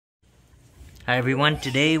Hi everyone,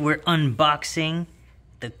 today we're unboxing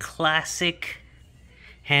the classic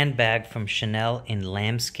handbag from Chanel in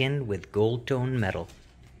lambskin with gold tone metal.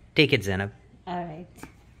 Take it, Zainab. Alright.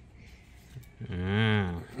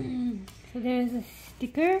 So there's a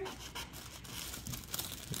sticker.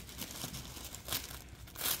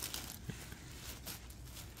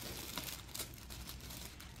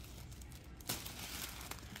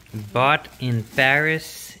 Bought in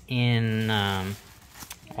Paris in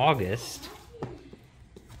August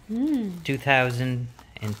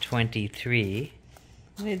 2023.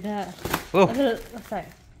 With a Whoa, sorry.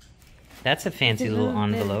 that's a fancy It's a little little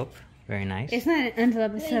bit. envelope. Very nice. It's not an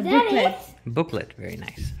envelope, it's a booklet. Booklet, very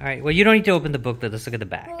nice. All right, well, you don't need to open the booklet. Let's look at the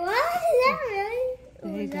back. What is that really?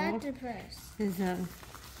 There Or you is that go. the purse? There's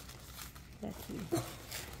let's see.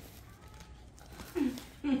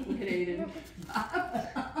 There you go.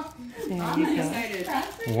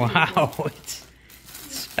 Wow, it's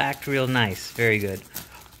packed real nice. Very good.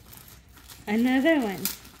 Another one.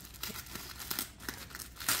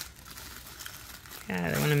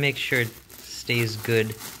 God, I want to make sure it stays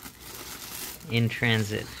good in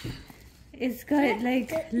transit. It's got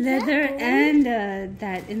like leather and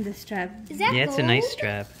that in the strap. Is that Yeah, it's a nice gold?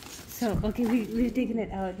 strap. So, okay, we've taken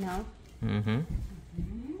it out now. Mm-hmm.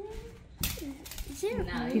 Is it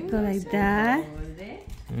gold? You go like that.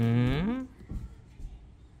 Mm-hmm.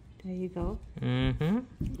 There you go. Mm-hmm.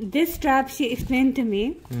 This strap, she explained to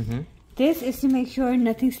me. Mm-hmm. This is to make sure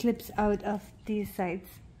nothing slips out of these sides.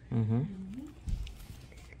 Mm-hmm.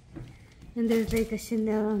 And there's like a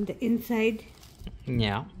Chanel on the inside.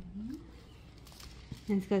 Yeah.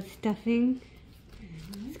 And it's got stuffing.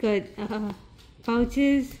 It's got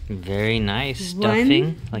pouches. Very nice One,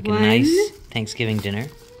 stuffing, like a one. nice Thanksgiving dinner.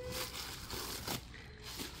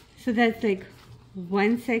 So that's like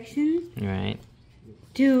one section, Right.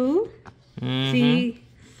 2, Mm-hmm. 3,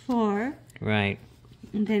 4, Right.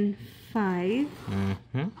 and then 5.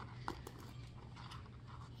 Mm-hmm.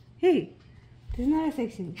 Hey, there's not a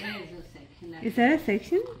section. Is that a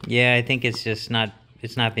section? Yeah, I think it's just not,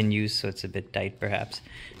 it's not been used, so it's a bit tight perhaps.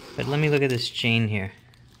 But let me look at this chain here.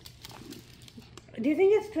 Do you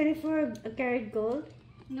think it's 24 karat gold?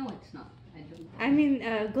 No, it's not. I don't. I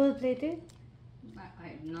mean, gold plated?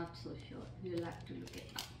 I'm not so sure. You'll have to look it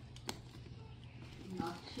up.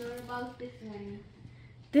 Not sure about this one.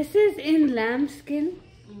 This is in lambskin.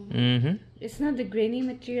 Mm-hmm. It's not the grainy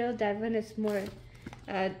material. That one is more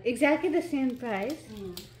exactly the same price,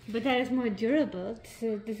 but that is more durable.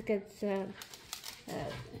 So this gets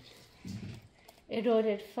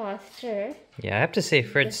eroded faster. Yeah, I have to say,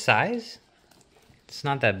 for its size, it's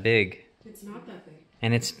not that big. It's not that big.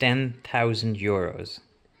 And it's 10,000 euros.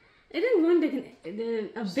 It is one big,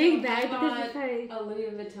 a big bag because A Louis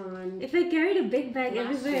Vuitton. if I carried a big bag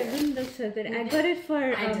Last everywhere, it year. wouldn't look so good. I got it for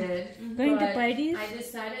I did. going to but parties. I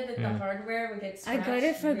decided that the hardware would get I scratched got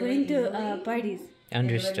it for really going to easily. parties.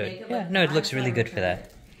 Understood. make it Yeah, look no, it bad, looks so really I good for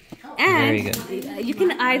that. And Very you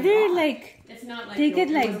can either like It's not like take it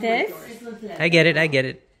yours. like this. I get it, I get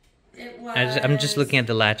it. It was, I'm just looking at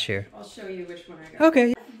the latch here. I'll show you which one I got.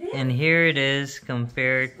 Okay. And here it is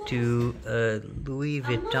compared to a Louis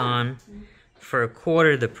Vuitton for a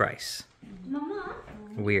quarter the price. Mama,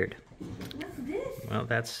 Weird. what's this? Well,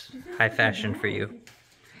 that's high fashion for you.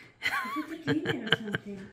 Is it a cleaner or something?